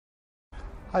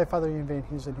Hi, Father Ian Van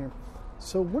Heusen here.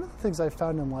 So one of the things I've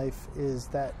found in life is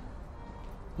that,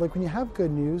 like, when you have good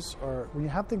news or when you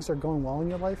have things that are going well in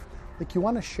your life, like, you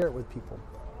want to share it with people.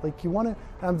 Like, you want to,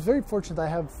 and I'm very fortunate that I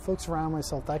have folks around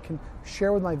myself that I can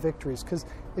share with my victories. Because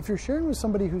if you're sharing with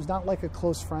somebody who's not like a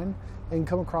close friend, it can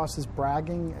come across as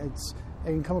bragging. It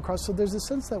can come across, so there's a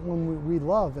sense that when we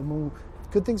love and when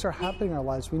good things are happening in our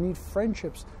lives, we need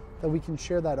friendships that we can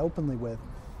share that openly with.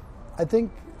 I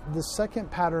think the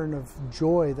second pattern of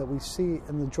joy that we see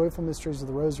in the joyful mysteries of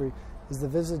the Rosary is the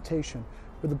visitation,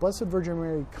 where the Blessed Virgin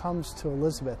Mary comes to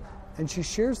Elizabeth and she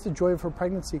shares the joy of her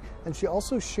pregnancy, and she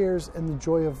also shares in the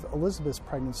joy of Elizabeth's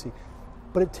pregnancy,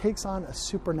 but it takes on a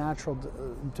supernatural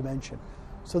dimension.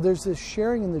 So there's this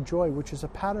sharing in the joy, which is a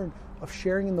pattern of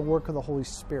sharing in the work of the Holy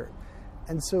Spirit.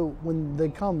 And so when they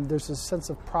come, there's this sense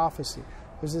of prophecy,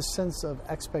 there's this sense of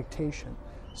expectation.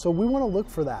 So we want to look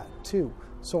for that too.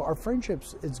 So our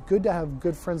friendships, it's good to have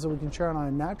good friends that we can share on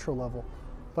a natural level,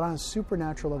 but on a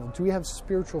supernatural level. Do we have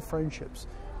spiritual friendships?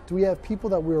 Do we have people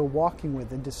that we are walking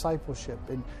with in discipleship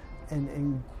and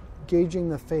engaging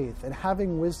the faith and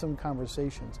having wisdom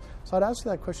conversations? So I'd ask you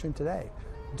that question today.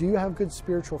 Do you have good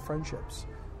spiritual friendships?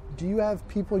 Do you have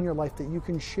people in your life that you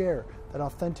can share that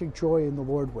authentic joy in the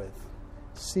Lord with?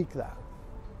 Seek that.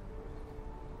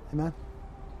 Amen.